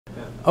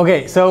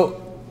Okay,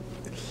 so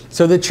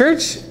the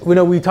church,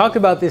 we talked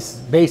about this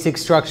basic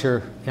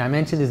structure. I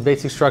mentioned this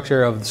basic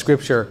structure of the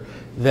scripture,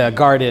 the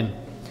garden,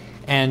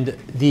 and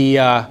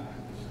the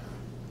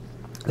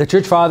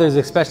church fathers,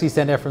 especially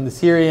St. Ephraim the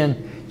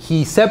Syrian,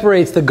 he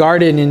separates the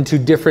garden into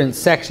different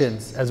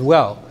sections as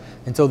well.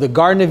 And so the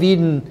Garden of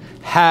Eden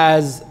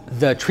has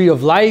the tree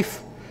of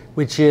life,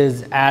 which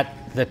is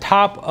at the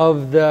top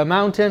of the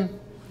mountain.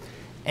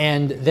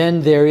 And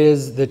then there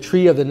is the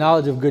tree of the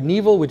knowledge of good and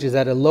evil, which is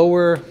at a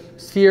lower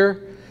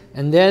sphere.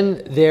 And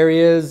then there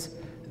is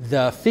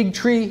the fig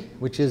tree,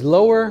 which is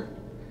lower.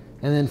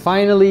 And then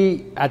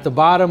finally, at the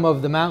bottom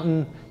of the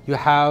mountain, you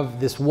have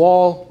this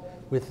wall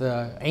with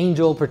the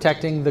angel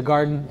protecting the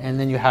garden. And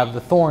then you have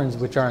the thorns,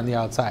 which are on the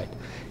outside.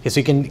 Okay, so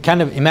you can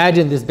kind of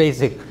imagine this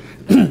basic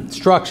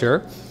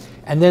structure.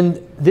 And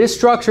then this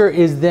structure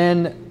is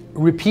then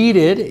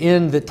repeated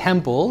in the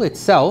temple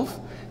itself.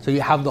 So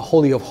you have the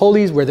Holy of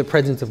Holies, where the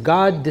presence of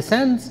God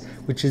descends,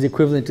 which is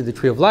equivalent to the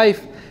tree of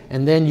life.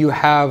 And then you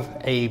have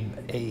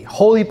a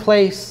holy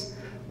place,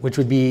 which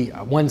would be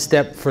one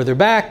step further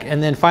back.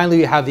 And then finally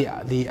you have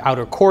the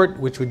outer court,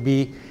 which would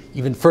be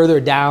even further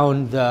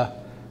down the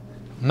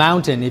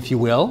mountain, if you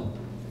will,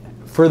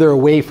 further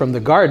away from the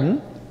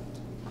garden.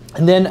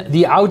 And then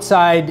the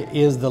outside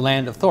is the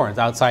land of thorns,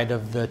 outside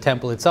of the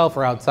temple itself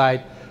or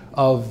outside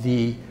of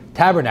the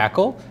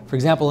tabernacle. For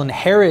example, in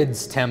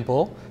Herod's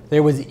temple,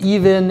 there was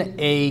even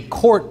a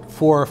court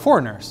for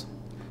foreigners.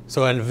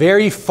 So and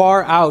very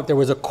far out, there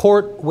was a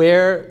court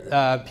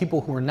where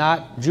people who were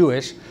not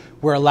Jewish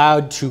were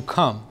allowed to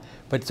come.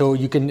 But so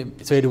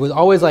it was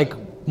always like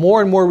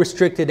more and more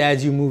restricted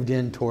as you moved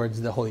in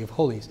towards the Holy of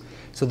Holies.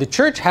 So the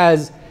church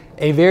has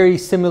a very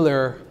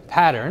similar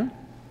pattern.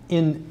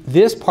 In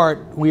this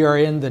part, we are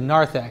in the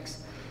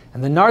narthex.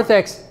 And the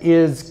narthex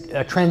is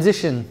a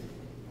transition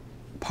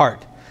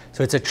part.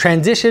 So it's a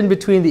transition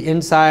between the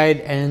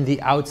inside and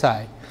the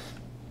outside.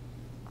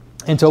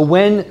 And so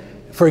when,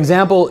 for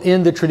example,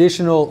 in the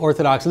traditional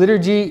Orthodox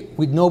liturgy,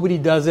 nobody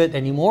does it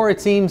anymore,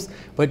 it seems,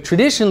 but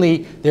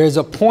traditionally there's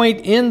a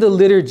point in the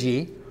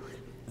liturgy.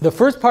 The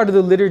first part of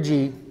the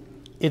liturgy,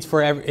 it's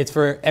for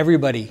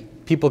everybody.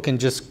 People could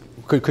just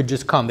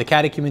come. The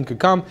catechumen could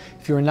come.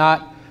 If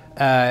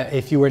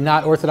you were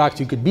not Orthodox,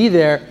 you could be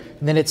there.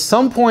 And then at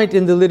some point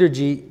in the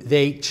liturgy,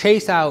 they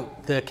chase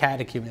out the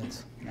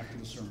catechumens.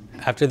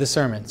 After the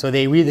sermon. So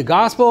they read the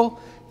gospel,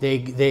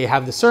 they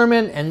have the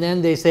sermon, and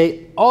then they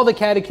say all the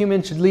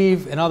catechumens should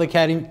leave, and all the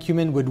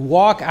catechumen would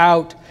walk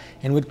out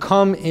and would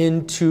come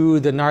into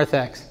the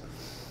narthex.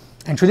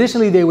 And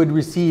traditionally they would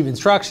receive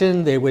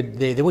instruction. They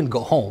wouldn't go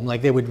home.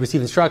 Like they would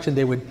receive instruction.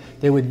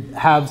 They would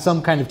have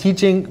some kind of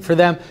teaching for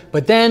them.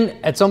 But then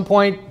at some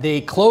point they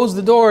close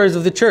the doors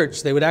of the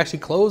church. They would actually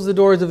close the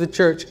doors of the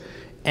church,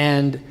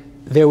 and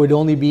there would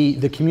only be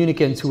the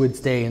communicants who would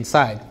stay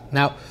inside.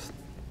 Now,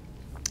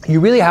 you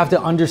really have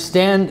to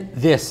understand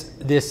this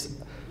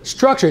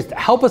structure. It's to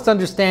help us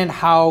understand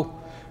how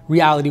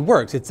reality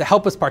works. It's to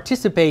help us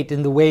participate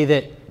in the way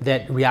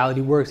that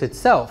reality works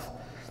itself.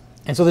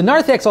 And so the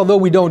narthex, although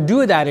we don't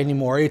do that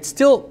anymore, it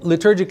still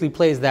liturgically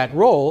plays that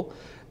role.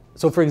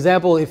 So for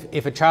example,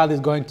 if a child is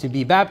going to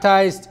be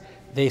baptized,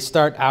 they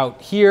start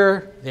out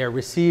here, they're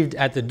received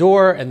at the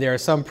door, and there are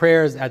some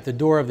prayers at the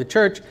door of the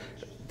church,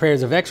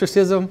 prayers of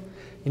exorcism,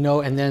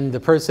 and then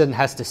the person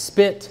has to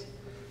spit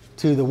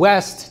to the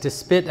west, to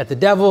spit at the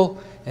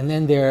devil, and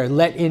then they're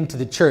let into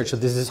the church. So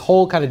there's this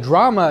whole kind of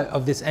drama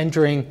of this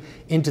entering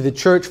into the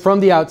church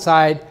from the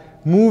outside,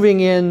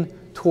 moving in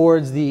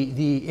towards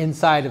the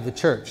inside of the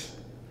church.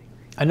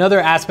 Another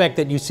aspect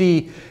that you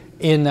see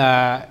in,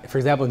 for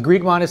example, in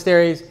Greek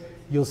monasteries,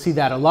 you'll see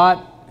that a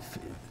lot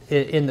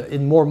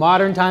in more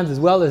modern times as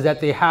well, is that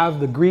they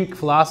have the Greek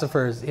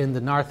philosophers in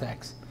the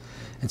narthex.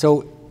 And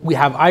so we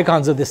have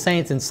icons of the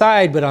saints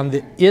inside, but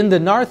in the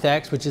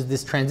narthex, which is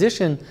this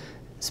transition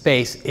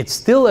space, it's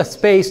still a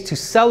space to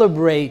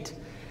celebrate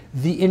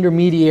the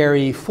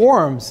intermediary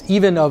forms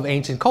even of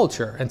ancient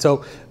culture. And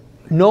so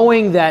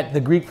knowing that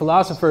the Greek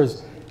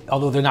philosophers,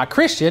 although they're not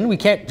Christian, we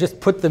can't just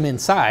put them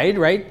inside,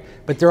 right?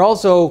 But they're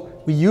also,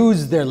 we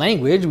use their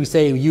language. We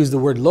use the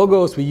word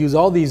logos. We use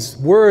all these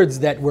words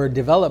that were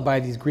developed by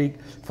these Greek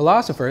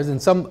philosophers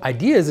and some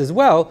ideas as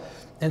well.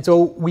 And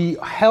so we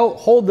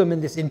hold them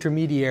in this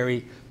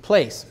intermediary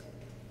place.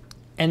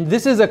 And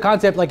this is a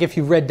concept, like if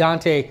you've read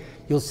Dante,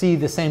 you'll see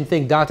the same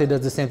thing. Dante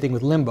does the same thing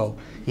with limbo.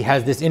 He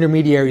has this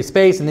intermediary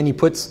space, and then he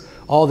puts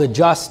all the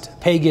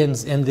just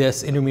pagans in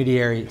this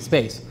intermediary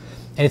space.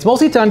 And it's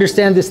mostly to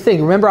understand this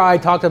thing. Remember I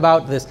talked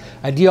about this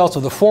idea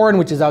also, the foreign,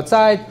 which is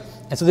outside.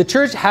 And so the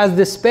church has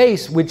this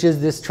space, which is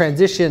this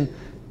transition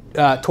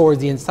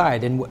towards the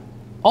inside. And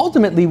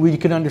ultimately, we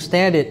can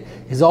understand it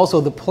is also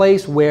the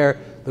place where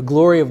the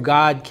glory of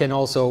God can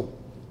also,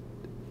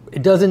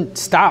 it doesn't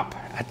stop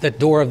at the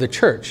door of the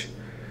church.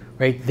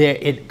 Right?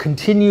 It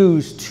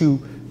continues to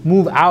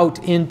move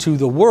out into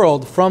the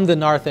world, from the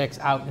narthex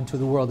out into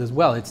the world as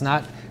well. It's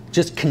not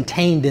just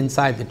contained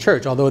inside the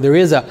church. Although there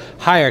is a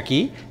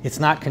hierarchy, it's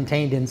not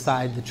contained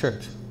inside the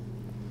church.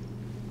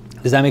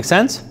 Does that make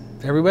sense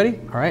to everybody?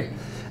 All right.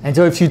 And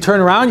so if you turn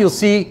around, you'll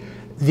see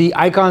the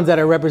icons that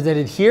are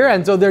represented here.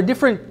 And so there are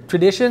different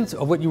traditions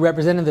of what you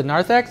represent in the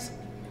narthex.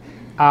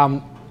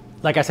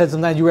 Like I said,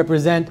 sometimes you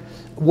represent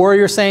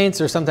warrior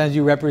saints, or sometimes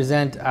you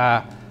represent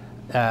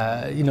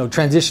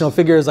transitional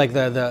figures like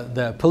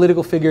the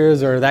political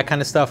figures or that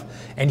kind of stuff.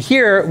 And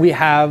here we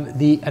have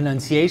the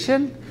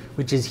Annunciation,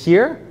 which is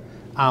here,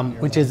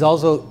 which is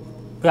also,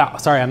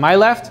 on my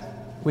left,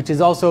 which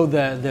is also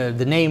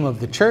the name of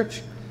the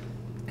church.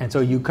 And so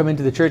you come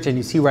into the church and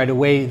you see right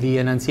away the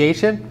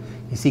Annunciation.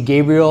 You see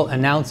Gabriel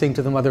announcing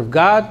to the Mother of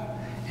God,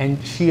 and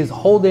she is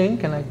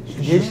holding, a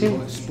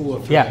spool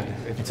of thread.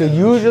 Yeah. So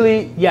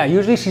usually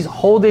she's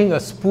holding a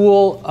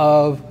spool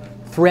of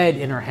thread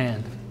in her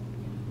hand,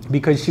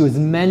 because she was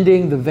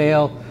mending the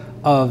veil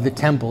of the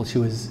temple. She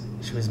was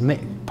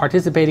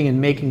participating in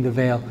making the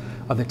veil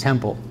of the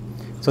temple.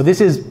 So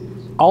this is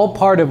all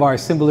part of our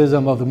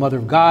symbolism of the Mother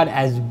of God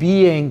as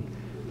being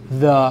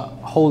the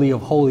Holy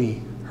of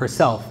Holies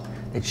herself.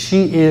 That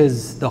she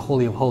is the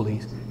Holy of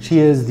Holies. She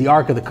is the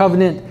Ark of the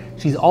Covenant.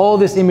 She's all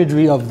this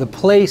imagery of the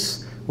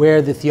place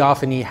where the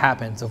theophany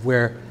happens, of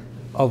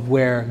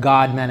where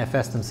God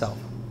manifests himself.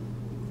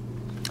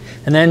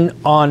 And then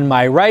on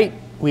my right,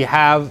 we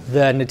have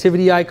the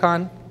nativity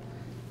icon.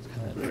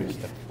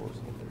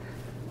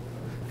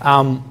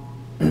 And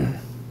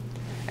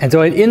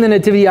so in the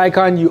nativity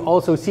icon, you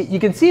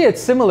can see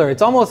it's similar.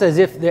 It's almost as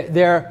if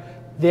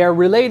they're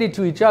related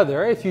to each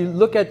other. If you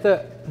look at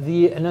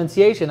the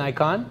Annunciation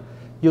icon,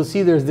 you'll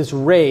see there's this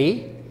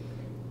ray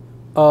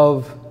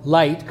of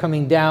light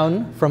coming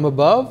down from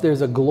above. There's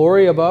a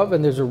glory above,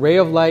 and there's a ray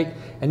of light.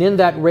 And in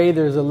that ray,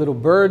 there's a little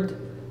bird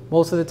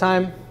most of the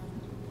time.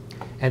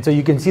 And so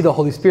you can see the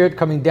Holy Spirit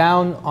coming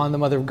down on the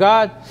Mother of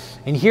God.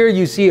 And here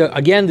you see,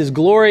 again, this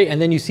glory,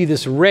 and then you see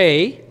this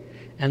ray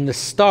and the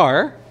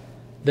star,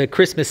 the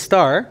Christmas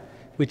star,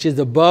 which is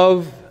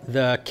above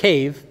the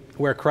cave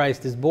where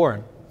Christ is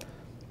born.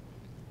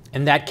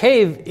 And that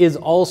cave is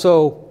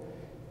also,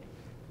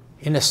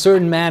 in a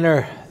certain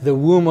manner, the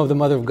womb of the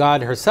Mother of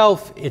God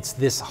herself. It's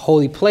this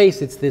holy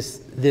place. It's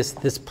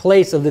this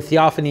place of the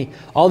theophany.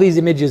 All these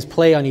images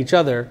play on each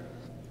other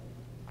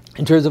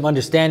in terms of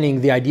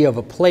understanding the idea of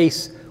a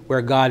place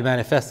where God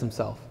manifests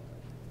himself.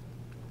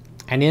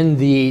 And in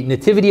the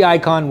nativity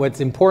icon, what's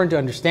important to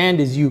understand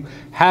is you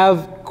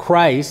have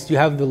Christ, you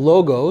have the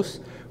Logos,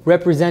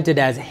 represented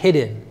as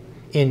hidden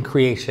in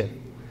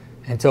creation.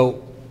 And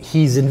so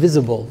he's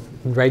invisible,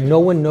 right? No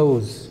one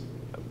knows.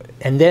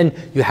 And then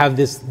you have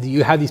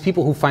these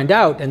people who find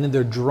out, and then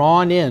they're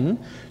drawn in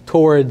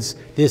towards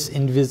this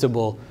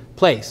invisible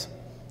place.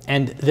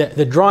 And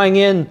the drawing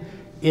in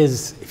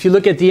is, if you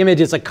look at the image,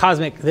 it's like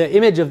cosmic. The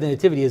image of the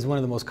nativity is one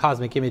of the most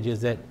cosmic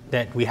images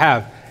that we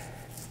have.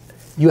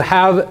 You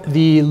have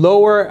the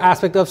lower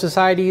aspect of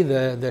society,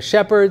 the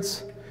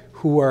shepherds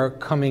who are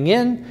coming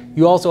in.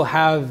 You also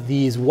have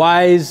these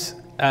wise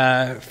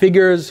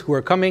figures who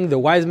are coming, the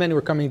wise men who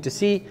are coming to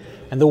see.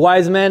 And the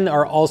wise men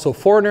are also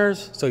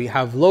foreigners. So you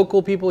have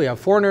local people, you have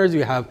foreigners,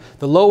 you have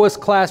the lowest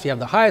class, you have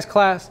the highest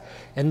class.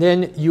 And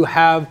then you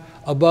have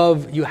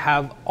above, you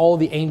have all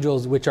the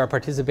angels which are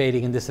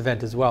participating in this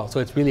event as well.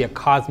 So it's really a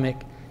cosmic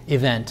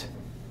event.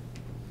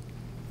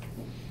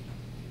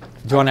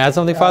 Do you want to add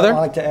something, Father? I'd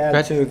like to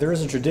add, too, there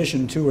is a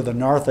tradition, too, where the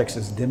narthex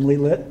is dimly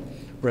lit,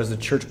 whereas the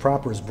church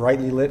proper is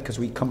brightly lit, because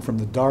we come from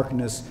the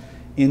darkness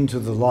into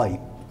the light.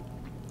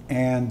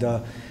 And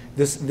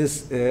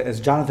this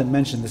as Jonathan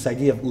mentioned, this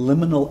idea of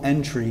liminal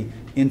entry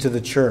into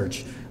the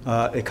church.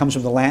 It comes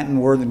from the Latin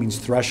word that means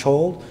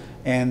threshold,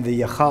 and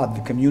the Yachad,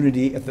 the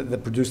community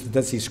that produced the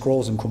Dead Sea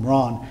Scrolls in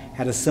Qumran,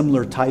 had a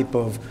similar type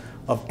of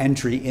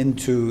entry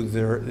into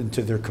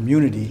their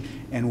community,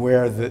 and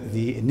where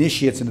the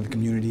initiates into the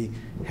community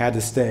had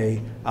to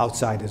stay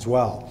outside as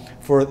well.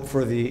 For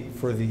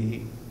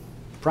the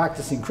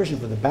practicing Christian,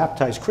 for the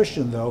baptized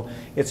Christian, though,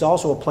 it's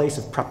also a place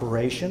of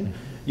preparation.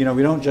 You know,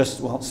 we don't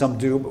just, well, some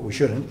do, but we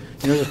shouldn't.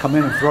 You don't just come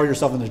in and throw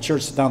yourself in the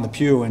church, sit down the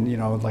pew, and, you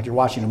know, like you're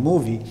watching a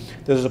movie.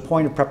 There's a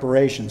point of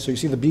preparation. So you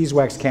see the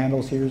beeswax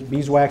candles here.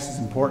 Beeswax is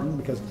important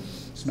because it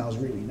smells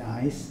really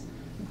nice,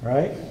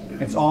 right?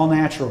 It's all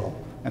natural.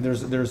 And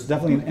there's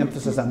definitely an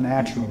emphasis on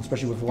natural,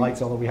 especially with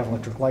lights, although we have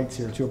electric lights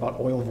here, too, about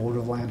oil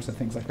votive lamps and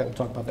things like that. We'll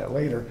talk about that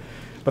later.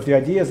 But the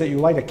idea is that you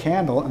light a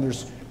candle, and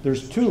there's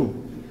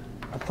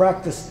a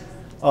practice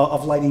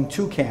of lighting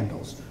two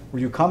candles, where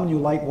you come and you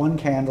light one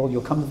candle,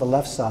 you'll come to the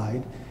left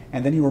side,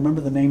 and then you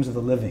remember the names of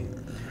the living.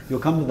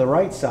 You'll come to the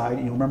right side,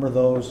 and you remember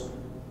those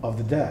of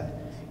the dead.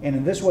 And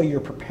in this way,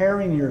 you're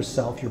preparing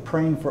yourself, you're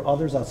praying for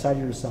others outside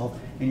of yourself,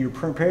 and you're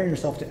preparing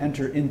yourself to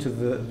enter into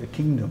the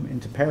kingdom,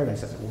 into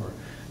paradise, as it were.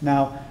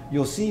 Now,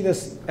 you'll see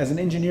this, as an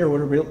engineer, what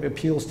really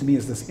appeals to me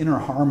is this inner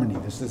harmony,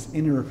 this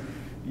inner,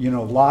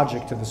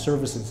 logic to the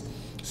services.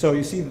 So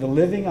you see the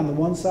living on the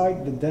one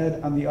side, the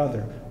dead on the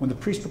other. When the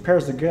priest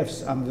prepares the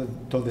gifts on the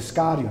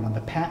todeskarion, on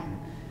the paten,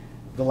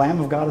 the Lamb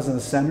of God is in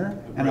the center,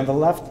 and on the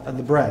left,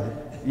 the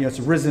bread.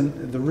 It's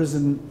risen, the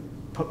risen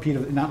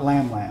not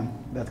lamb,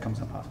 that comes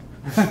in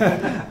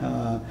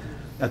pasta.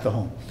 at the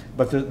home.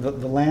 But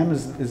the lamb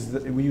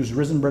we use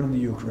risen bread in the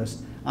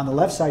Eucharist. On the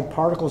left side,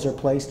 particles are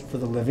placed for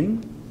the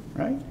living,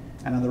 right?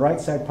 And on the right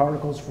side,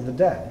 particles for the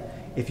dead.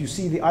 If you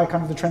see the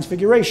icon of the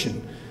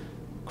Transfiguration,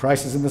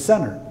 Christ is in the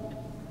center.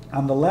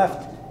 On the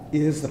left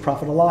is the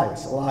prophet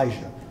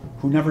Elijah,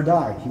 who never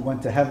died. He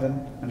went to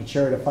heaven in a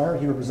chariot of fire.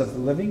 He represents the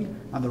living.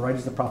 On the right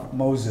is the prophet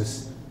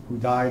Moses, who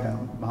died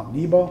on Mount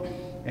Nebo,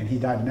 and he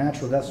died a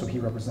natural death, so he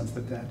represents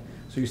the dead.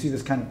 So you see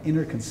this kind of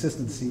inner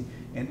consistency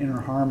and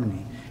inner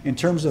harmony. In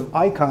terms of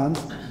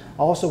icons,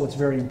 also what's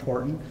very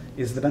important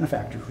is the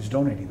benefactor who's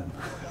donating them.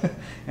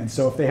 And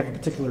so if they have a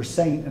particular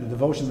saint and a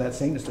devotion to that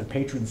saint, it's their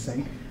patron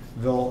saint,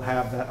 they'll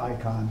have that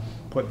icon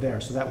put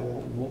there. So that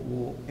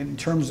will in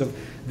terms of,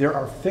 there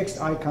are fixed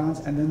icons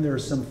and then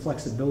there's some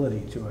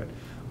flexibility to it.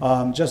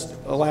 Just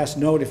a last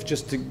note, if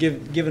just to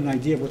give an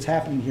idea of what's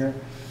happening here,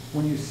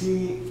 when you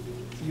see,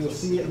 you'll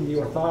see it in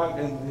the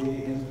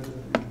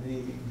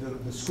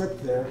the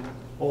script there,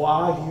 O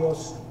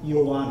Agios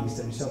Ioannis,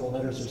 there are several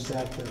letters are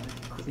stacked there.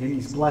 And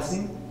he's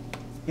blessing.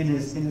 In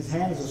his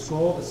hand is a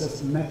scroll that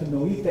says,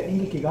 Metanoita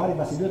inni kegari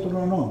basilia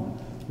tononon.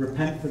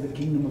 Repent, for the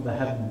kingdom of the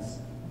heavens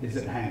is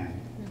at hand.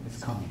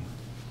 It's coming.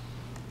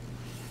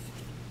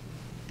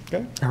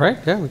 Okay? All right,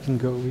 yeah, we can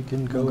go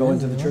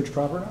Into the church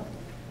proper now.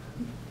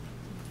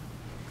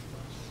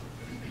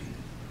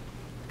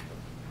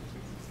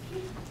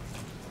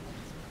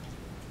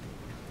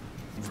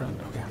 Front,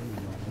 okay.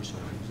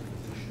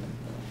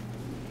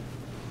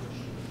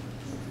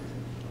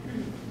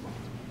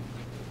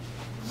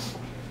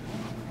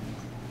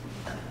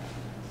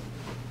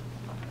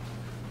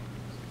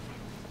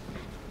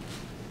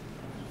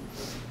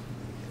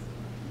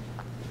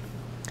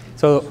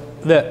 So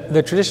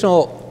the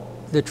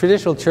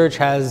traditional church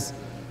has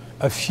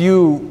a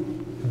few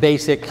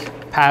basic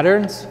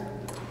patterns.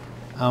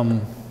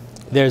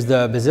 There's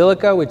the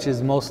basilica, which is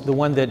the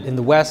one that in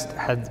the West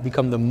has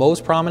become the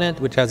most prominent,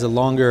 which has a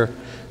longer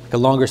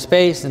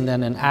space and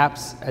then an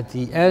apse at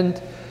the end.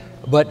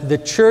 But the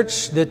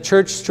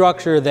church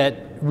structure that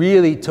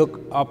really took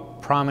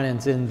up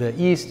prominence in the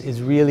East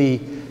is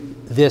really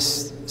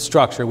this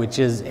structure, which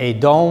is a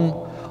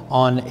dome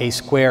on a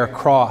square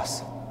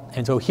cross.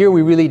 And so here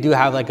we really do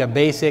have like a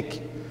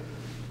basic,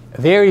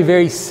 very,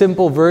 very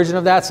simple version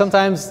of that.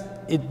 Sometimes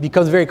it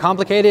becomes very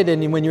complicated,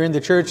 and when you're in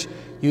the church,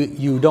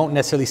 you don't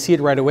necessarily see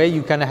it right away.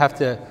 You kind of have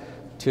to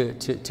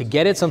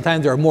get it.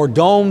 Sometimes there are more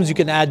domes. You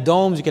can add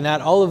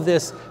all of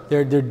this. There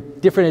are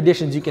different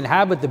additions you can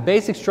have, but the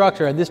basic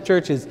structure of this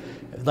church is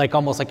like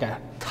almost like a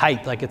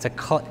type. Like it's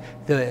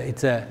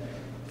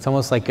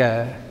almost like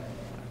a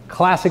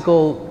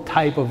classical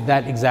type of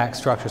that exact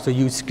structure. So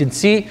you can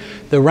see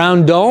the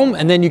round dome,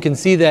 and then you can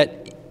see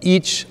that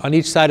on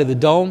each side of the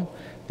dome,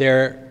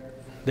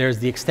 there's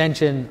the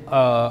extension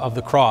of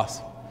the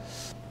cross.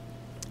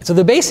 So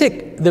the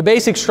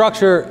basic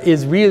structure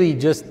is really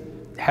just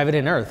heaven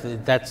and earth.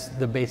 That's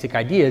the basic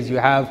idea. Is you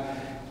have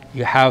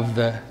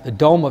the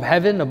dome of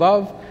heaven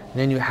above, and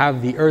then you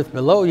have the earth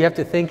below. You have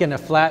to think in a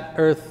flat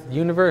earth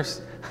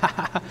universe.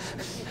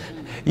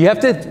 You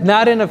have to,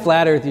 not in a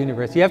flat earth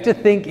universe, you have to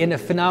think in a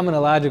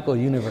phenomenological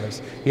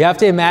universe. You have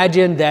to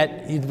imagine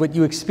that what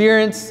you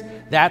experience,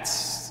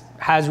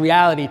 has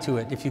reality to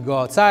it. If you go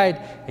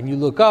outside and you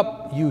look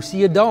up, you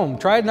see a dome.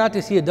 Try not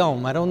to see a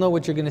dome. I don't know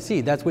what you're going to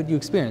see. That's what you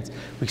experience.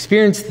 We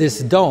experience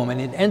this dome,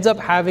 and it ends up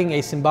having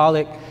a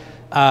symbolic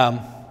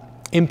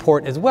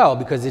import as well,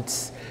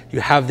 because you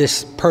have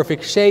this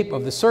perfect shape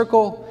of the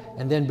circle,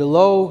 and then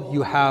below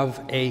you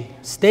have a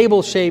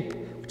stable shape,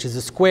 which is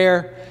a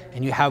square,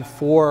 and you have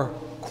four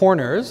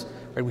corners.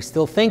 Right? We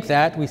still think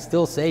that. We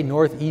still say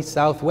north, east,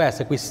 south,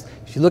 west.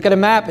 If you look at a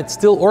map, it's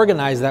still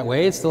organized that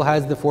way. It still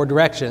has the four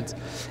directions.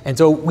 And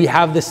so we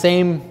have the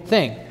same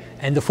thing.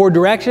 And the four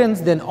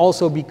directions then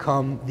also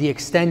become the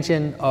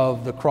extension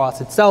of the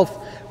cross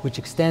itself, which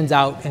extends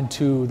out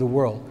into the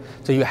world.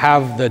 So you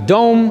have the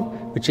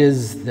dome, which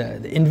is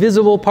the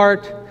invisible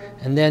part,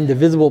 and then the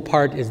visible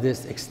part is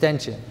this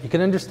extension. You can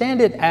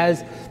understand it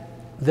as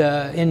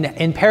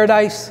in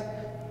paradise,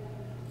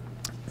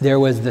 there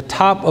was the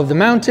top of the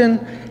mountain,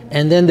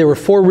 and then there were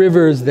four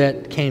rivers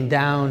that came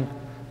down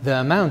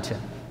the mountain.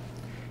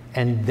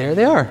 And there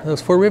they are,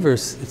 those four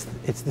rivers.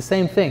 It's the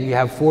same thing. You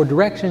have four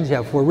directions, you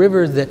have four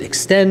rivers that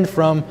extend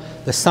from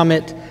the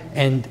summit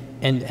and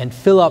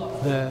fill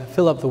up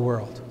the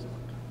world.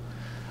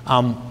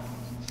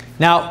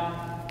 Now,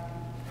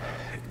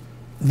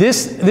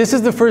 this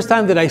is the first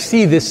time that I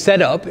see this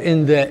set up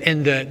in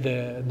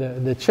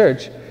the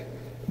church.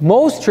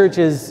 Most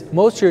churches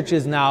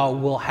now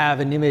will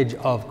have an image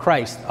of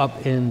Christ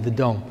up in the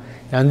dome.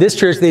 Now in this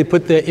church, they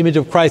put the image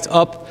of Christ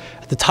up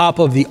at the top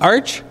of the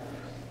arch,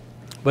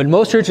 but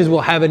most churches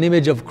will have an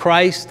image of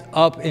Christ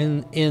up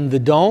in the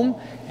dome,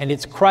 and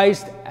it's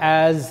Christ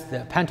as the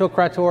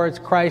Pantocrator, it's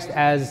Christ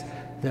as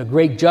the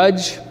great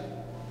judge.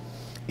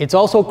 It's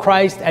also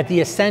Christ at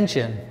the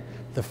ascension.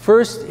 The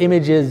first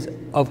images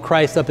of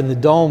Christ up in the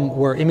dome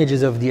were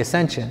images of the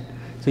ascension.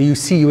 So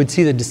you would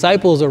see the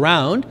disciples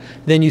around,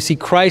 then you see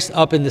Christ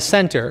up in the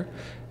center,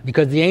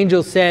 because the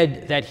angel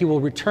said that he will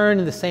return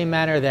in the same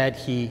manner that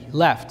he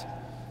left.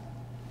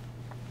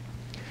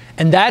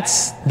 And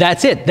that's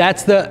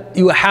it.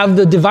 You have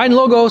the divine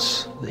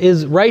logos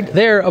is right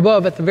there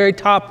above at the very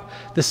top,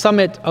 the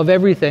summit of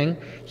everything.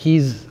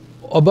 He's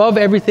above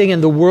everything,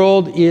 and the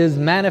world is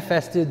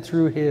manifested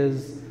through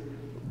his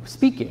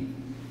speaking,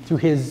 through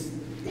his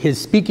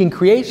speaking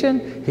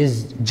creation,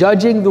 his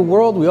judging the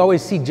world. We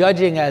always see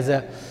judging as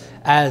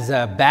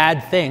a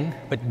bad thing,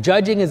 but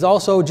judging is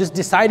also just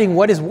deciding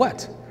what is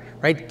what,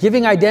 right?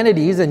 Giving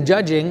identities and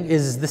judging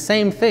is the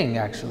same thing,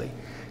 actually.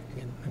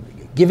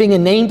 Giving a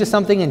name to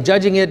something and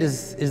judging it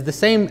is the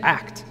same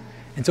act.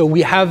 And so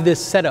we have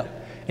this setup.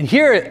 And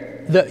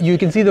here you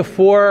can see the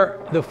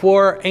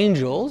four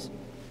angels.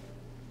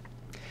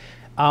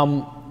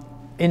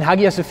 In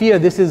Hagia Sophia,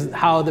 this is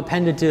how the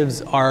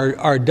pendatives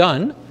are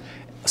done.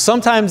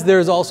 Sometimes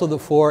there's also the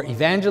four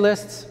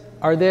evangelists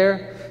are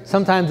there.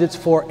 Sometimes it's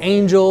four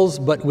angels,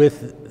 but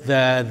with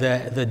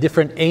the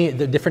different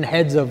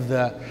heads of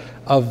the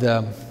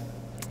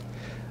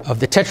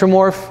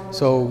tetramorph.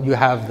 So you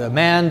have the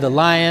man, the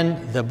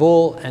lion, the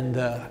bull, and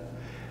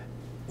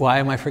why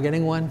am I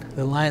forgetting one?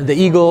 The lion, the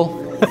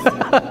eagle.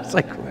 It's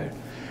like,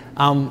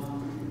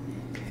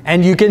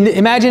 and you can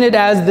imagine it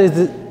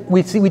as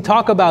we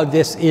talk about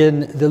this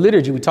in the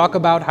liturgy. We talk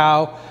about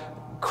how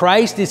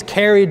Christ is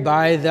carried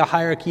by the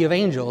hierarchy of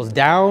angels,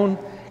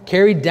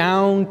 carried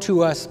down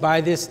to us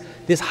by this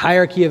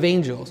hierarchy of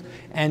angels.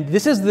 And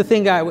this is the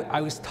thing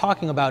I was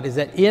talking about, is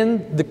that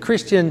in the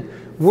Christian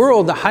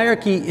world, the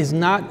hierarchy is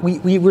not,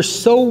 we were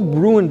so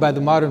ruined by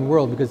the modern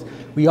world because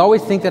we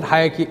always think that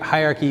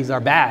hierarchies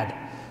are bad.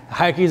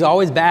 Hierarchy is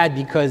always bad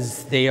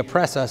because they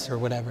oppress us or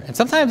whatever. And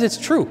sometimes it's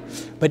true.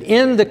 But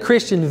in the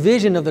Christian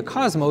vision of the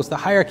cosmos, the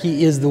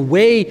hierarchy is the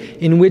way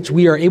in which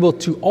we are able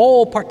to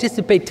all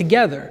participate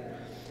together.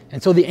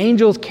 And so the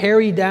angels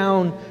carry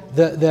down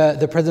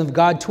the presence of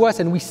God to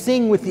us, and we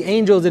sing with the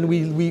angels, and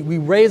we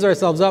raise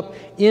ourselves up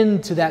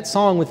into that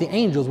song with the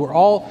angels. We're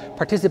all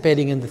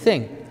participating in the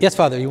thing. Yes,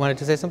 Father, you wanted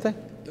to say something?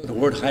 The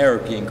word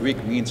hierarchy in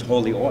Greek means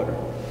holy order.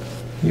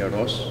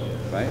 Hieros,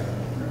 right?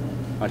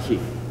 Archi.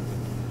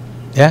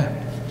 Yeah.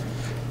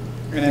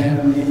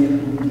 And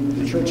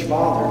the church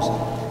fathers,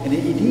 and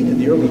indeed in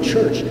the early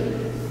church,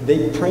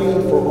 they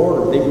prayed for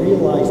order. They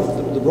realized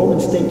that the Roman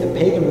state, the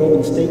pagan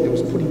Roman state that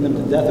was putting them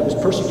to death, that was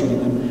persecuting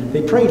them,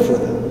 they prayed for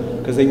them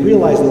because they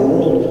realized that a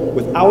world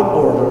without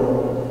order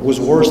was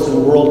worse than a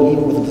world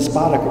even with a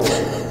despotic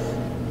order.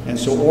 And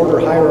so order,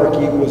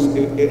 hierarchy was,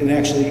 and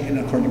actually, and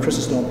according to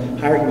Chrysostom,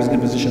 hierarchy was in a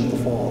position of the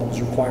fall. It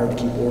was required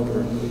to keep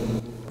order.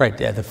 Right,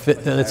 yeah,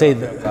 let's say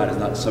God is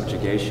not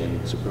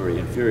subjugation, superior,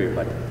 inferior,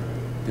 but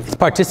it's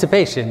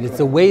participation. It's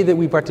the way that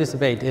we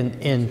participate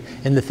in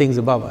the things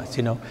above us.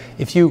 You know,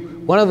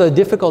 one of the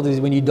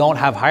difficulties when you don't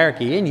have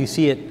hierarchy, and you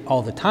see it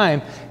all the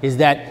time, is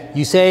that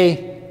you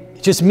say,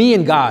 it's just me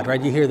and God, right?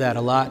 You hear that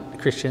a lot,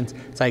 Christians.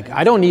 It's like,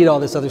 I don't need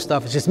all this other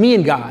stuff. It's just me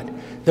and God.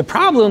 The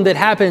problem that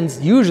happens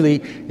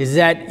usually is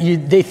that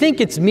they think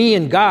it's me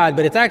and God,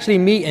 but it's actually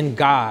me and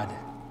God.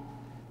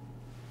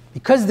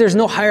 Because there's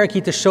no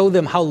hierarchy to show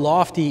them how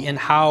lofty and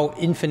how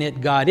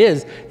infinite God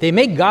is, they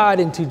make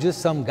God into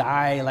just some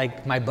guy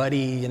like my buddy,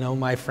 you know,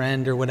 my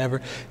friend or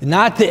whatever.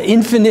 Not the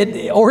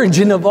infinite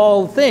origin of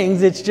all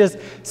things. It's just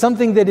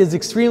something that is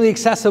extremely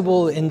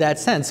accessible in that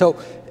sense. So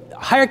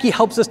hierarchy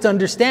helps us to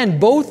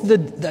understand both the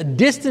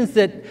distance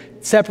that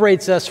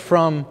separates us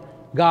from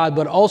God,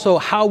 but also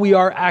how we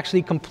are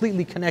actually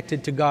completely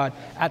connected to God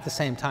at the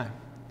same time.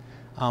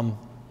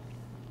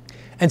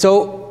 And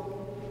so,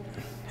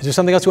 is there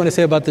something else you want to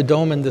say about the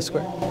dome and the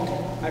square?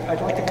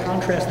 I'd like to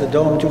contrast the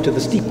dome to the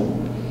steeple,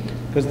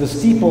 because the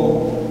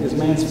steeple is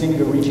man's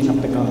finger reaching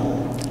up to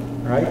God,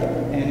 right?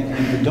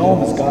 And the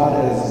dome is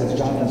God, as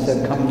Jonathan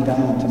said, coming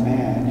down to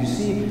man. And you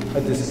see a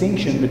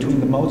distinction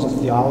between the modes of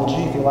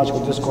theology,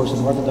 theological discourse,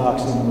 and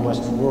orthodoxy in the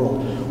Western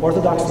world.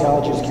 Orthodox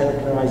theology is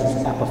characterized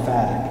as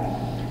apophatic,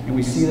 and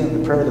we see that in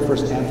the prayer of the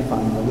first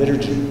antiphon in the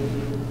liturgy,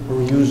 where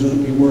we use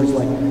words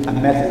like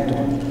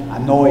amethyton,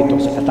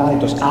 anoitos,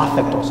 katalitos,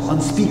 affectos,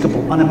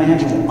 unspeakable,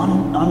 unimaginable,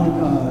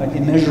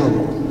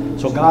 immeasurable.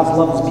 So God's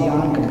love is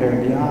beyond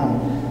compare,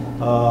 beyond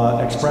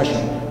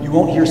expression. You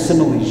won't hear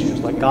similes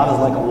used, like God is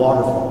like a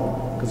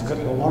waterfall, because a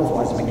waterfall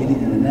has a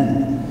beginning and an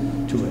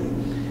end to it.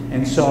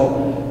 And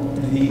so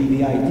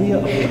the idea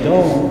of the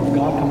dome, of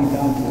God coming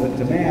down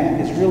to man,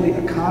 is really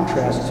a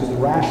contrast to the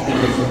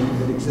rationalism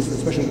that exists,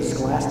 especially in the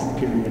scholastic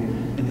period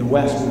in the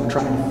West. We were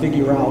trying to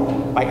figure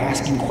out, by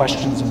asking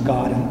questions of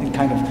God and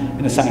kind of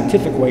in a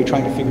scientific way,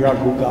 trying to figure out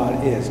who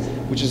God is,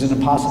 which is an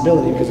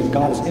impossibility, because if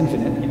God is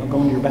infinite, you know,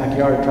 go into your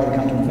backyard and try to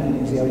count to infinity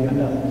and see how you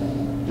end up,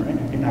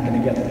 right? You're not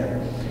going to get there.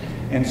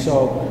 And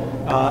so,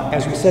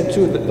 as we said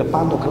too, the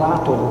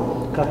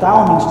pandokrator,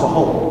 kratao means to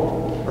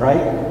hold,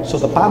 right? So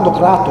the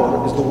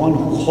pandokrator is the one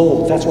who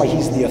holds. That's why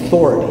he's the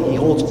authority. He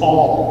holds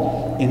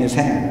all in his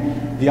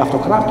hand. The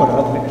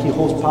autokrator, he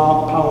holds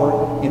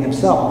power in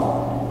himself.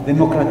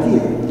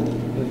 Demokratia,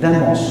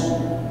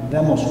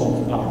 demos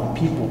holds power,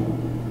 people,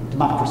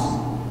 democracy.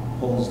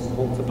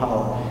 holds the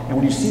power. And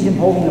when you see him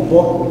holding a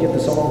book, we get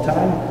this all the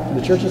time in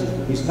the churches,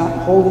 he's not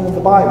holding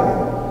the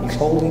Bible, he's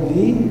holding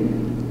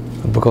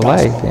the book of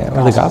life, yeah,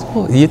 or the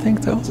gospel. You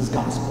think so? It's his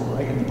gospel,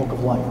 right, in the book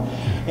of life.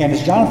 And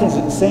as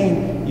Jonathan's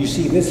saying, you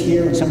see this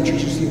here, in some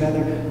churches you see that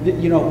there.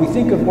 You know, we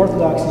think of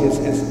orthodoxy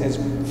as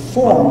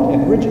formed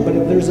and rigid, but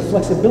there's a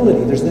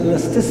flexibility, there's an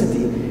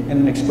elasticity and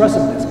an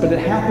expressiveness, but it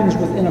happens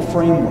within a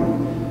framework.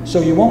 So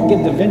you won't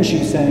get Da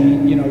Vinci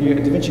saying, you know,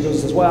 Da Vinci goes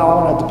and says, well,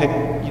 I want to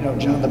depict, you know,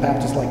 John the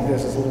Baptist like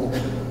this, as a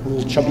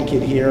little chubby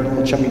kid here, a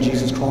little chubby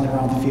Jesus crawling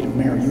around the feet of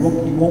Mary. You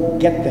won't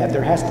get that.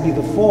 There has to be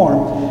the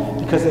form,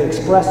 because they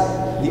express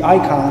the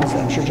icons,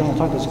 and I'm sure John will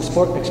talk about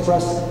this,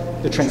 express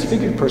the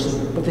transfigured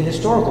person, but the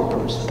historical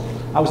person.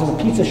 I was in a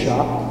pizza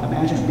shop,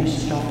 imagine a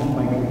pizza shop, oh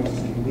my God,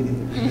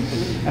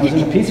 I was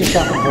in a pizza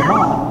shop in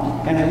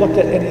Vermont, and I looked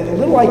at a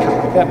little icon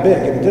like that big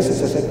in the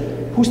distance. I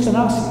said, who's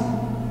Tonias?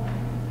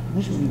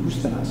 Who's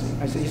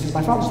Tonias? I said, he says,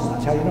 my father's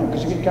Tonias. How do you know?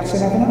 Because you got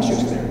St.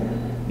 Athanasius there.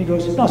 He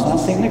goes, no, it's not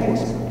St.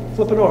 Nicholas.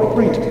 Flip it over,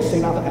 bring it to me,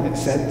 St. Athanasius. And it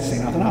said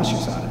St.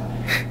 Athanasius on it.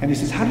 And he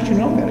says, how did you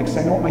know that? Because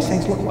I know what my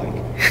saints look like.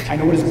 I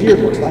know what his beard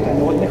looks like. I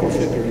know what Nicholas'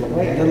 beard looks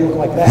like. It doesn't look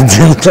like that. It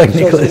doesn't look like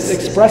Nicholas. So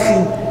it's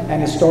expressing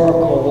an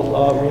historical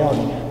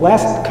reality.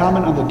 Last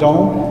comment on the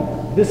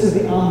dome. This is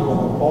the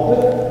envelope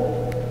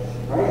pulpit,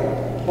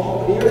 right?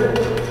 Pulpit here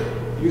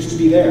used to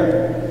be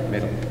there.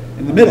 Middle.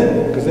 In the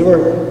middle, because they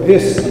were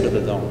this under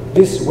the dome.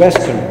 This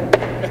Western,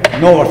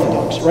 no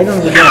Orthodox, right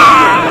under the dome.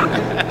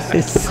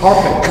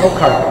 Carpet, no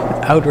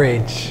carpet.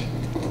 Outrage.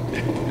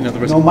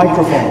 No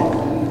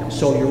microphone.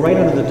 So you're right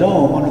under the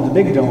dome, under the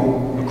big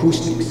dome,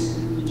 acoustics,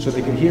 so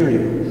they can hear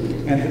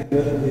you. And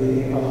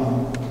the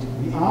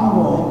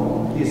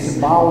envelope is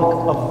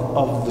symbolic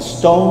of the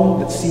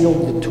stone that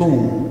sealed the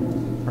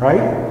tomb,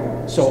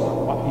 right?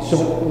 So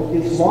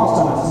it's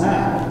lost on us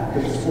now,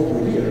 because it's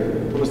over here.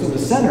 But in the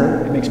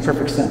center, it makes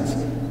perfect sense,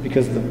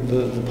 because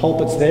the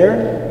pulpit's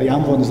there, the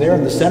envelope's there,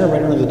 in the center,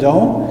 right under the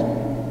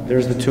dome,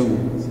 there's the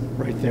tomb,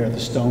 right there, the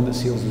stone that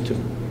seals the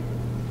tomb.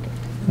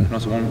 And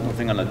also one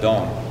thing on the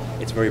dome,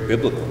 it's very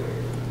biblical,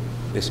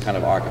 this kind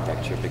of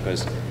architecture,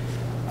 because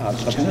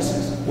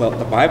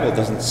the Bible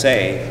doesn't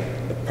say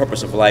the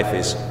purpose of life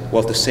is,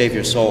 well, to save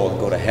your soul and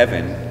go to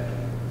heaven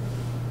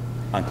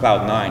on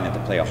cloud 9 and to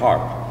play a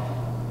harp.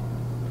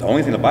 The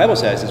only thing the Bible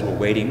says is we're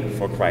waiting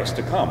for Christ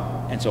to come.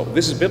 And so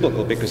this is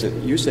biblical, because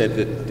you said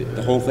that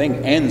the whole thing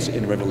ends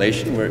in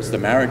Revelation, where it's the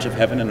marriage of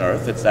heaven and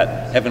earth. It's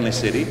that heavenly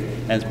city,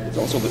 and it's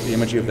also the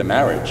imagery of the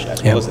marriage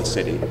as well as the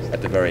city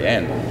at the very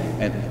end.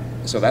 And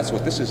so that's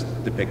what this is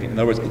depicting. In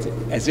other words, it's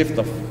as if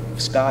the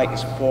sky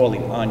is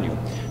falling on you.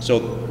 So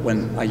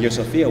when Hagia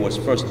Sophia was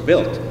first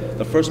built,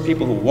 the first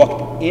people who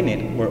walked in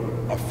it were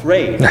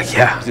afraid.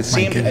 Yeah, it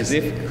seemed as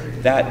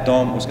if that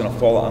dome was going to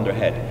fall on their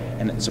head.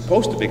 And it's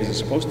supposed to be, because it's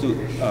supposed to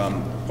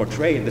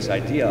portray this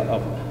idea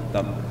of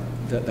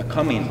the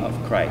coming of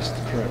Christ.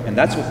 Correct. And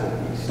that's what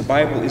the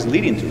Bible is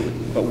leading to.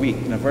 But we,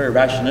 in a very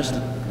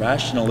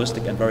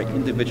rationalistic and very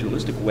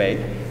individualistic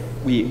way,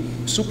 we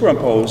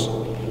superimpose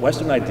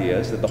Western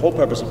ideas that the whole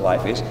purpose of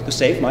life is to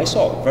save my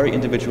soul. Very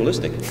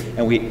individualistic.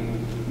 And we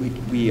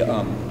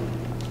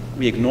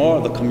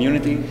ignore the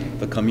community,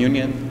 the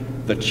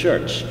communion, the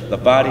church, the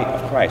body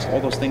of Christ. All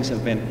those things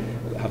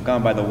have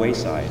gone by the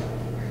wayside.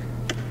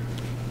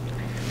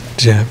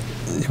 Jeff,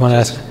 you want to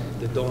ask?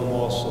 The dome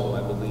also,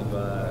 I believe,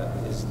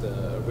 is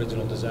the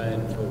original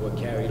design for what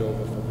carried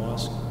over from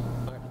mosque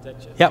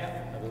architecture. Yep.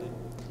 I believe.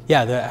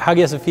 Yeah, the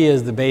Hagia Sophia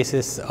is the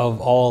basis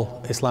of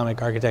all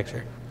Islamic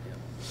architecture.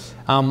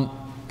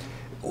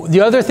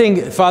 The other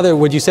thing, Father,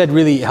 what you said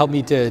really helped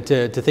me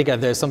to think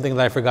of, there's something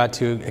that I forgot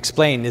to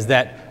explain, is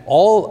that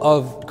all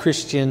of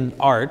Christian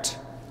art,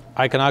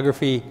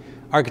 iconography,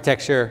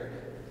 architecture,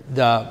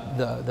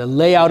 the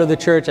layout of the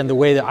church and the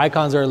way the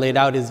icons are laid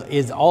out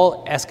is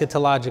all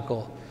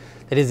eschatological.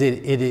 That is,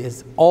 it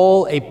is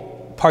all a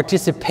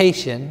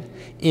participation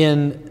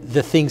in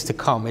the things to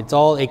come. It's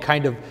all a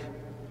kind of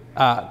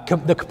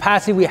the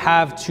capacity we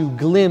have to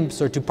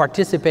glimpse or to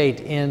participate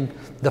in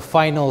the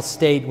final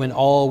state when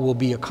all will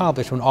be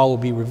accomplished, when all will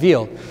be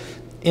revealed.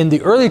 In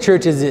the early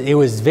churches, it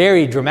was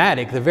very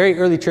dramatic. The very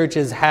early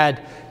churches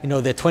had,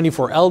 the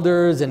 24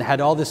 elders and had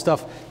all this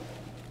stuff.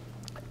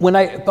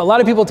 A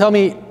lot of people tell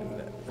me,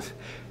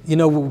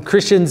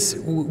 Christians,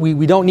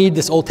 we don't need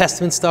this Old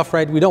Testament stuff,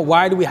 right?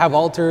 Why do we have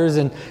altars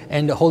and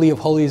the Holy of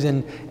Holies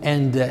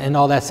and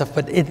all that stuff?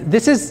 But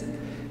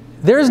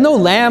there is no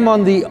lamb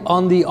on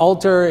the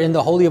altar in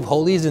the Holy of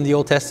Holies in the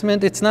Old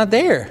Testament. It's not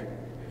there.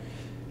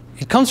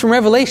 It comes from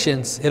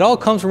Revelations. It all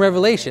comes from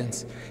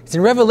Revelations. It's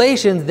in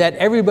Revelations that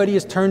everybody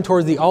is turned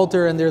towards the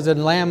altar and there's a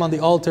lamb on the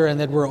altar and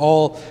that we're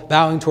all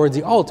bowing towards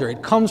the altar.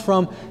 It comes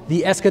from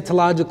the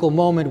eschatological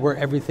moment where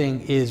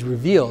everything is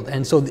revealed.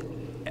 And so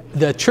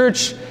the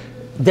church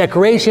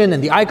decoration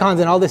and the icons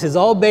and all this is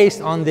all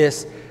based on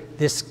this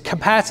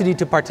capacity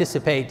to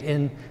participate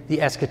in the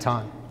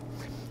eschaton.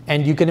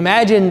 And you can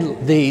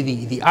imagine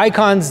the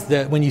icons,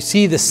 when you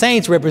see the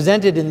saints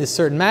represented in this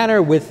certain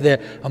manner with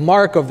a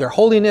mark of their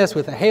holiness,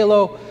 with a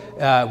halo,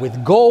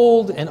 with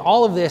gold, and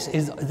all of this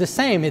is the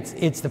same.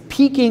 It's the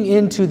peeking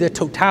into the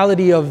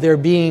totality of their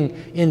being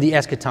in the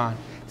eschaton.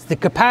 It's the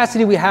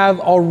capacity we have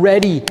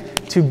already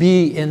to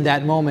be in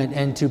that moment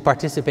and to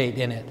participate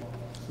in it.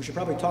 We should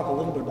probably talk a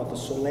little bit about the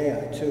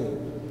solea too.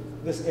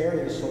 This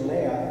area, the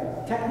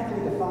solea,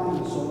 technically defined,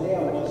 the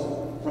solea was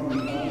from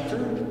the altar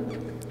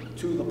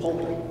to the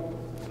pulpit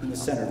in the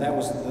center. That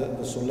was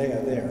the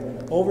solea there.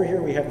 Over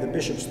here we have the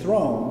bishop's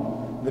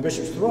throne. The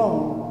bishop's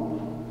throne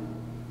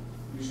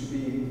used to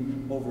be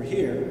over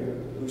here.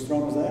 Whose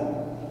throne was that?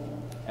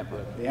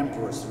 Emperor. The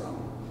emperor's throne.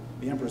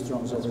 The emperor's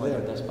throne is over That's there. why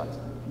they're despots.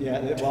 Yeah,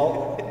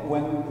 well,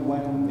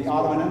 when the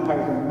Ottoman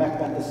Empire,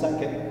 Mehmed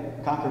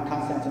II, conquered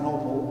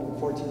Constantinople,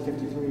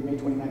 1453, May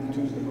 29th,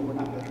 Tuesday, but we're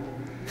not there.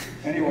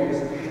 Anyways,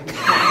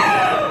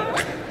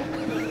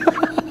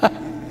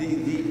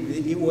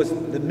 it was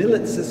the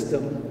millet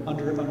system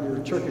under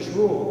Turkish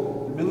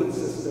rule. The millet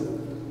system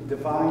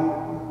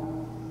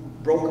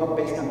broke up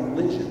based on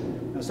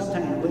religion. Now,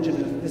 sometimes religion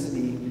and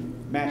ethnicity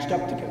matched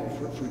up together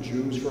for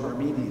Jews, for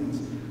Armenians,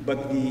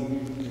 but the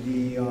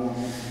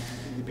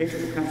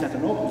Patriarch of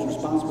Constantinople was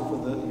responsible for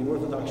the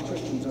Orthodox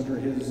Christians under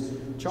his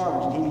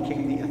charge, and he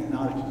became the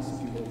ethnarchis,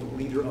 if you will, the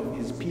leader of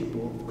his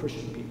people, the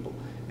Christian people,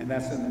 and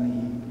that's when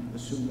he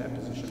assumed that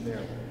position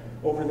there.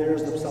 Over there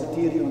is the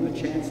psaltery on the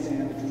chant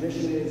stand. The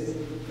tradition is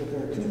that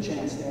there are two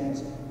chant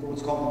stands for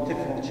what's called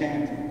antiphonal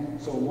chanting.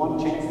 So one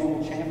chant stand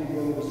will chant and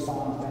the other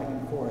responds back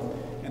and forth,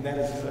 and that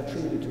is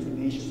attributed to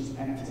Ignatius of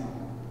Antioch,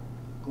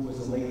 who was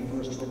a late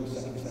 1st or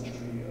 2nd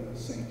century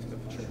saint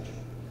of the church.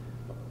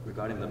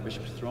 Regarding the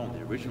bishop's throne,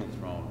 the original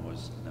throne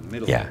was in the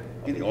middle Yeah.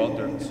 of the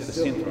altar, the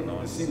synthron,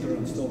 The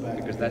synthron is still back.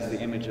 because that's the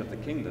image of the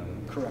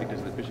kingdom. Correct.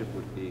 Because the bishop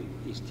would be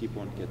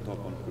istipon και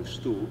topon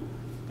Christou,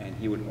 and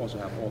he would also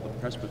have all the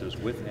presbyters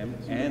with him.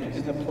 And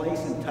is the place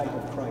and type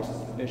of Christ as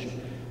the bishop.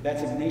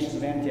 That's Ignatius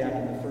of Antioch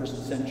in the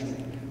 1st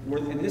century.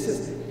 And this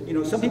is,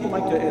 some people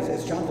like to,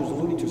 as Jonathan was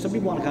alluding to, some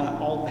people want to kind of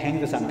all hang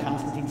this on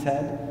Constantine's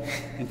head.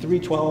 In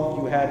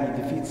 312, he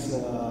defeats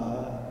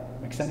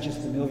Maxentius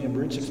the Milvian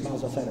Bridge, 6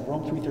 miles outside of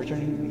Rome,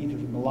 313, the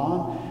Edict of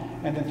Milan,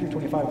 and then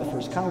 325, the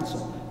First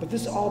Council. But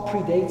this all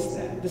predates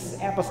that. This is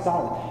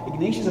apostolic.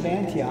 Ignatius of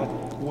Antioch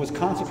was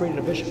consecrated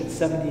a bishop in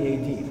 70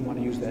 AD, if you want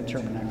to use that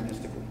term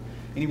anachronistically.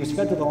 And he was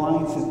fed to the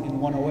lions in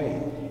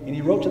 108. And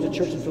he wrote to the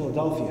church in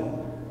Philadelphia,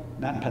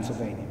 not in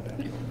Pennsylvania,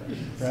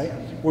 right?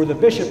 Where the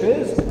bishop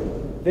is,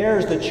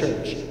 there's the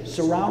church,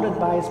 surrounded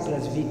by his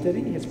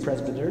presbytery, his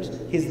presbyters,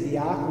 his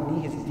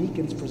diaconi, his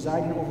deacons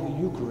presiding over the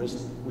Eucharist,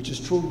 which is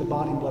truly the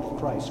body and blood of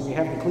Christ. So we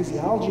have the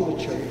ecclesiology of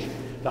the church,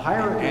 the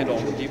hierarchy and of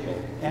all the the church, people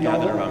and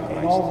gathered all the, around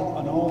Christ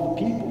and all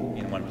the people.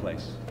 in one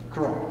place.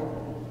 Correct.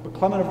 But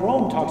Clement of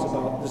Rome talks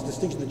about this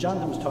distinction that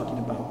Jonathan was talking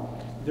about.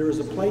 There is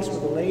a place where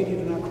the laity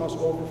do not cross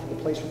over for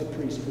the place for the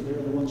priests, for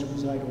they're the ones who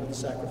preside over the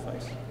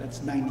sacrifice.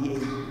 That's 98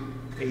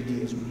 AD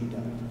is when he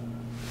died.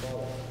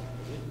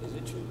 Is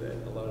it true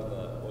that a lot of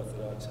the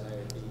Orthodox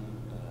hierarchy,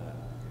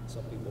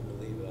 some people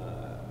believe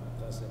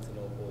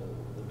Constantinople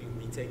will be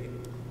retaken?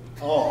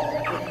 Oh,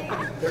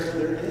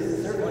 there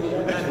is certainly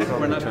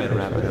We're not made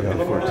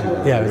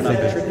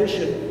a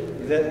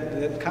tradition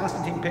that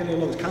Constantine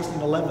Paleologus,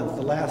 Constantine XI,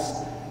 the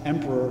last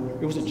emperor,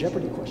 it was a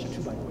Jeopardy question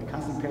too, by the way,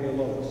 Constantine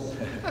Paleologus.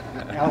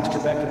 Alex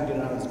Trebek couldn't get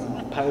it out of his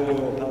mouth.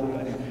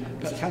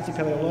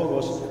 Constantine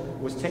Paleologos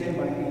was taken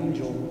by an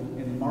angel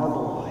and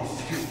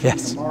marbleized.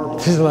 Yes,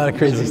 there's a lot of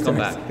crazy Come stories.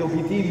 back. He'll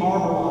be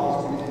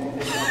demarbleized when they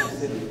take out the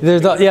city.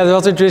 There's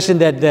also a tradition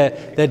that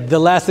the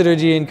last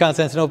liturgy in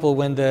Constantinople,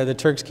 when the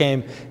Turks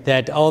came,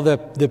 that all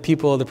the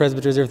people, the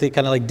presbyters, everything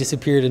kind of like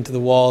disappeared into the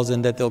walls,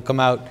 and that they'll come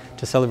out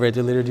to celebrate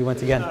the liturgy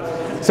once again.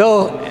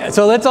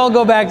 So let's all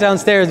go back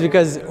downstairs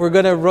because we're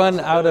going to run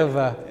out of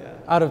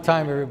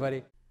time,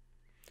 everybody.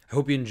 I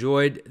hope you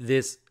enjoyed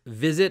this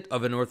visit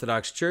of an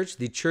Orthodox church.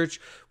 The church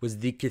was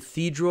the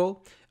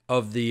cathedral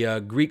of the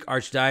Greek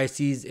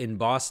Archdiocese in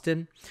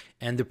Boston,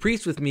 and the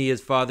priest with me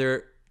is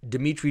Father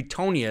Demetrios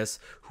Tonias,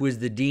 who is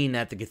the dean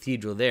at the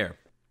cathedral there.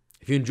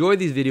 If you enjoy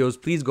these videos,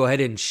 please go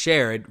ahead and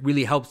share. It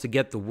really helps to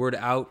get the word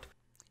out.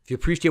 If you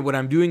appreciate what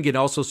I'm doing, you can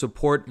also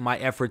support my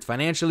efforts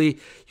financially.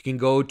 You can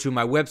go to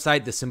my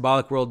website,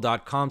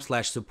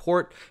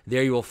 thesymbolicworld.com/support.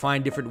 There you will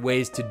find different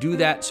ways to do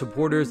that.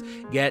 Supporters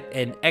get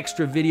an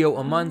extra video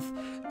a month,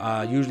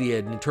 usually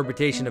an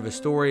interpretation of a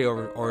story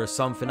or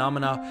some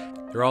phenomena.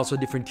 There are also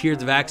different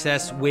tiers of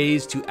access,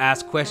 ways to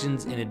ask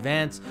questions in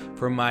advance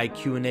for my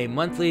Q&A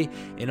monthly,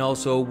 and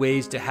also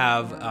ways to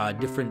have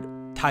different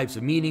types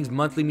of meetings,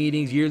 monthly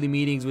meetings, yearly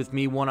meetings with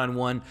me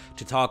one-on-one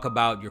to talk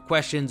about your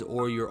questions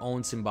or your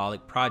own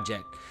symbolic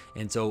project.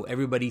 And so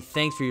everybody,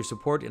 thanks for your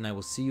support, and I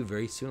will see you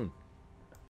very soon.